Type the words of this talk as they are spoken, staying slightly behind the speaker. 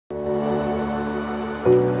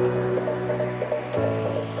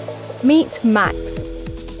Meet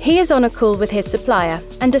Max. He is on a call with his supplier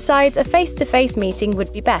and decides a face-to-face meeting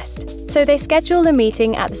would be best, so they schedule a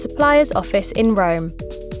meeting at the supplier's office in Rome.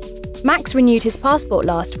 Max renewed his passport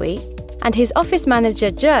last week, and his office manager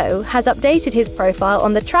Joe has updated his profile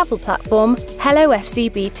on the travel platform Hello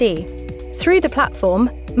FCBT. Through the platform,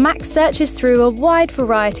 Max searches through a wide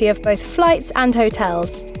variety of both flights and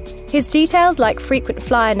hotels. His details like frequent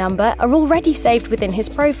flyer number are already saved within his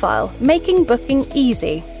profile, making booking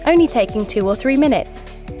easy, only taking 2 or 3 minutes.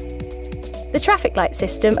 The traffic light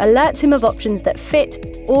system alerts him of options that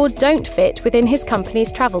fit or don't fit within his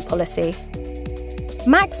company's travel policy.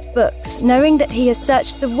 Max books knowing that he has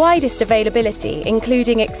searched the widest availability,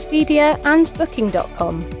 including Expedia and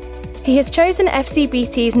Booking.com. He has chosen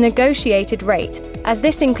FCBT's negotiated rate, as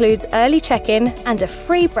this includes early check-in and a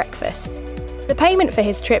free breakfast. The payment for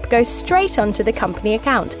his trip goes straight onto the company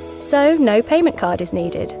account, so no payment card is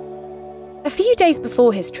needed. A few days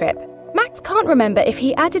before his trip, Max can't remember if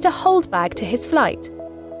he added a hold bag to his flight.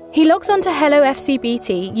 He logs on to Hello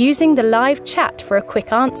FCBT using the live chat for a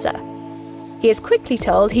quick answer. He is quickly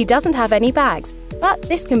told he doesn't have any bags, but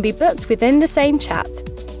this can be booked within the same chat.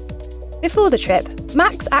 Before the trip,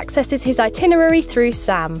 Max accesses his itinerary through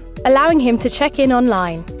Sam, allowing him to check in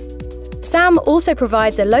online. Sam also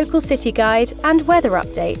provides a local city guide and weather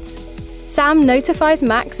updates. Sam notifies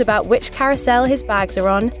Max about which carousel his bags are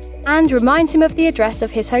on and reminds him of the address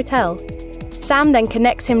of his hotel. Sam then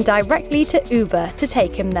connects him directly to Uber to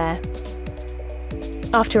take him there.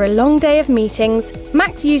 After a long day of meetings,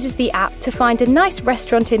 Max uses the app to find a nice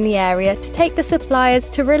restaurant in the area to take the suppliers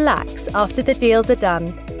to relax after the deals are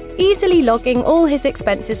done, easily logging all his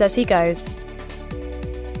expenses as he goes.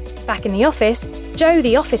 Back in the office, Joe,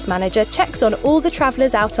 the office manager, checks on all the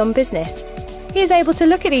travellers out on business. He is able to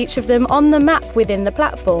look at each of them on the map within the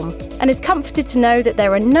platform and is comforted to know that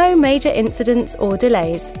there are no major incidents or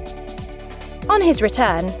delays. On his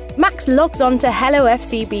return, Max logs on to Hello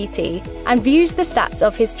FCBT and views the stats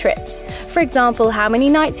of his trips. For example, how many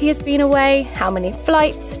nights he has been away, how many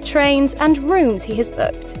flights, trains and rooms he has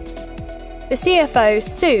booked. The CFO,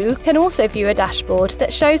 Sue, can also view a dashboard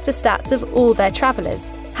that shows the stats of all their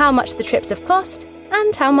travellers, how much the trips have cost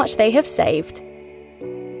and how much they have saved.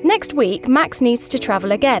 Next week, Max needs to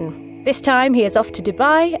travel again. This time he is off to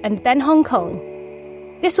Dubai and then Hong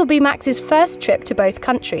Kong. This will be Max's first trip to both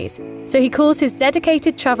countries, so he calls his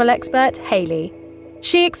dedicated travel expert, Hayley.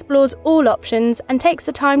 She explores all options and takes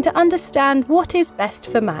the time to understand what is best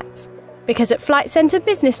for Max. Because at Flight Centre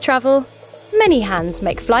Business Travel, many hands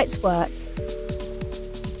make flights work.